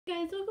Hey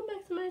guys, welcome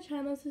back to my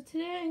channel. So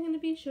today I'm going to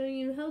be showing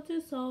you how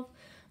to solve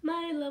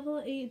my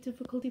level 8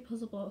 difficulty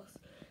puzzle box.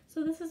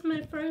 So this is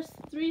my first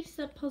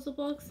 3-step puzzle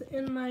box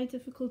in my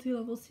difficulty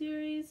level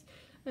series.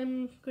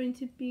 I'm going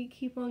to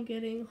keep on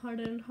getting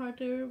harder and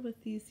harder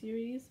with these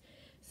series.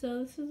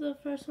 So this is the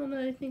first one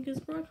that I think is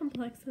more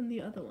complex than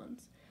the other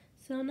ones.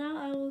 So now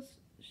I will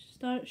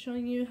start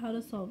showing you how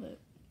to solve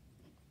it.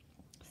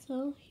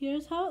 So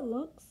here's how it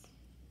looks.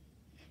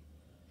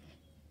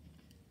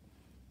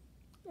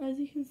 As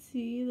you can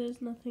see,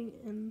 there's nothing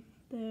in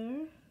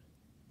there.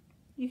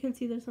 You can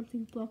see there's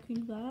something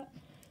blocking that.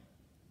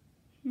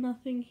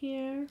 Nothing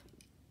here.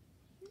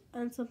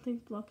 And something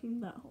blocking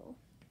that hole.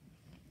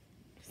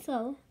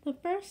 So, the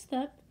first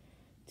step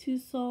to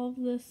solve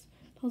this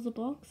puzzle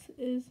box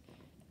is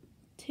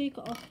take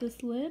off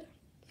this lid.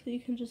 So you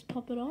can just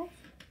pop it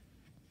off.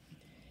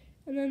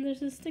 And then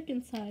there's a stick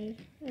inside,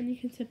 and you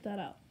can tip that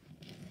out.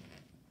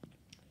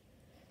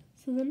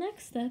 So the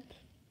next step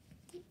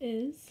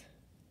is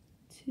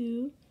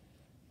to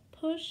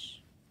push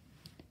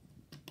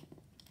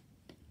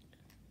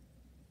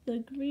the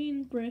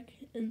green brick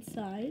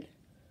inside,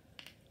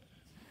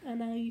 and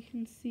now you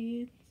can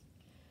see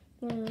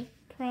the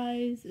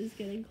prize is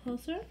getting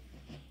closer.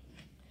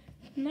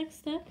 Next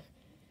step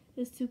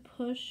is to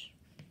push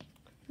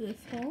this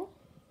hole,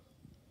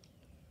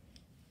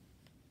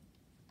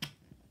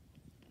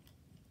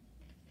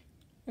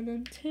 and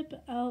then tip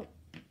out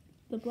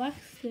the black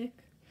stick,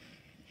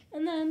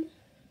 and then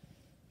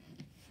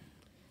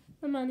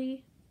the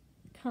money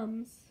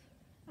comes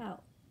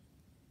out.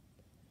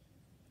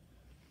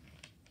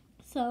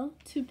 So,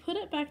 to put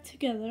it back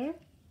together,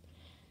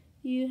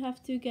 you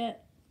have to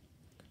get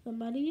the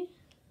money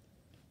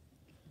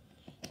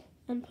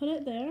and put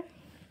it there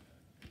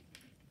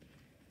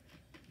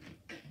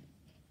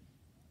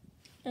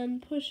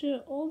and push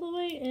it all the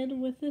way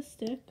in with the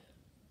stick.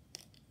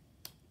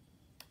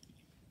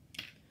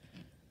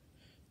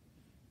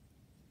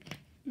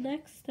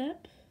 Next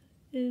step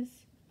is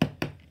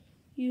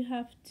you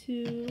have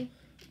to,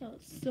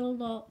 still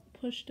not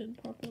pushed in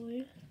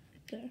properly,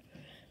 there.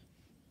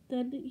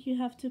 Then you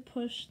have to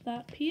push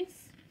that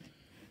piece.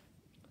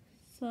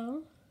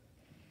 So,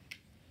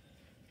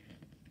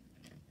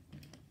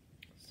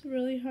 it's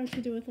really hard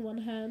to do with one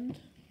hand.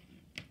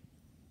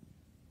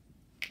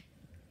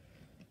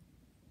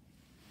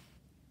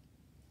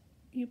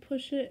 You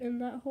push it in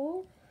that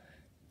hole,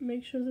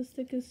 make sure the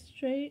stick is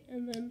straight,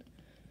 and then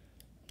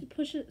you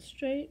push it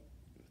straight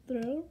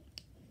through,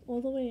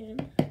 all the way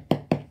in.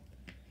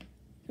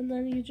 And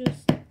then you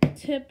just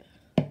tip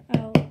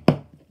out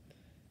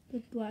the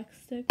black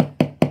stick.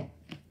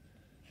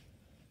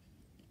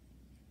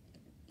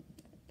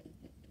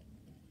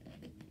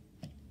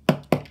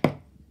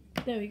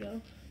 There we go.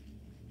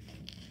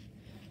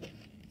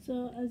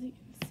 So as you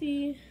can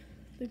see,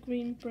 the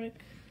green brick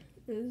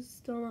is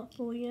still not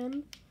fully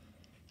in.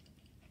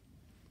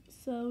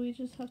 So we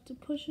just have to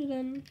push it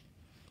in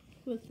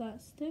with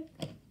that stick,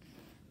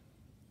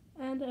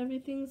 and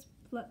everything's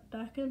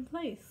back in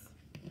place.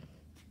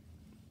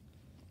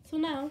 So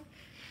now,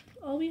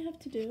 all we have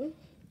to do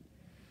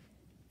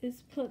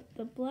is put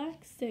the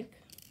black stick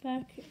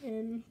back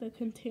in the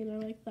container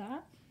like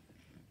that,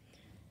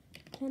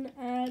 and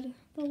add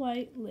the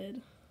white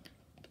lid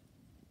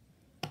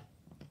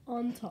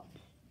on top.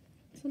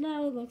 So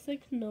now it looks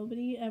like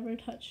nobody ever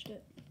touched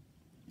it.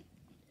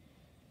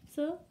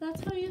 So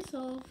that's how you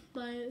solve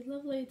my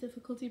level 8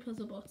 difficulty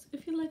puzzle box.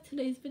 If you liked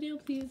today's video,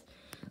 please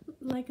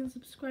like and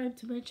subscribe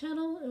to my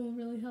channel. It will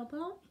really help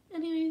out.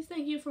 Anyways,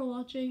 thank you for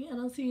watching,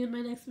 and I'll see you in my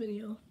next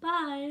video.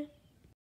 Bye!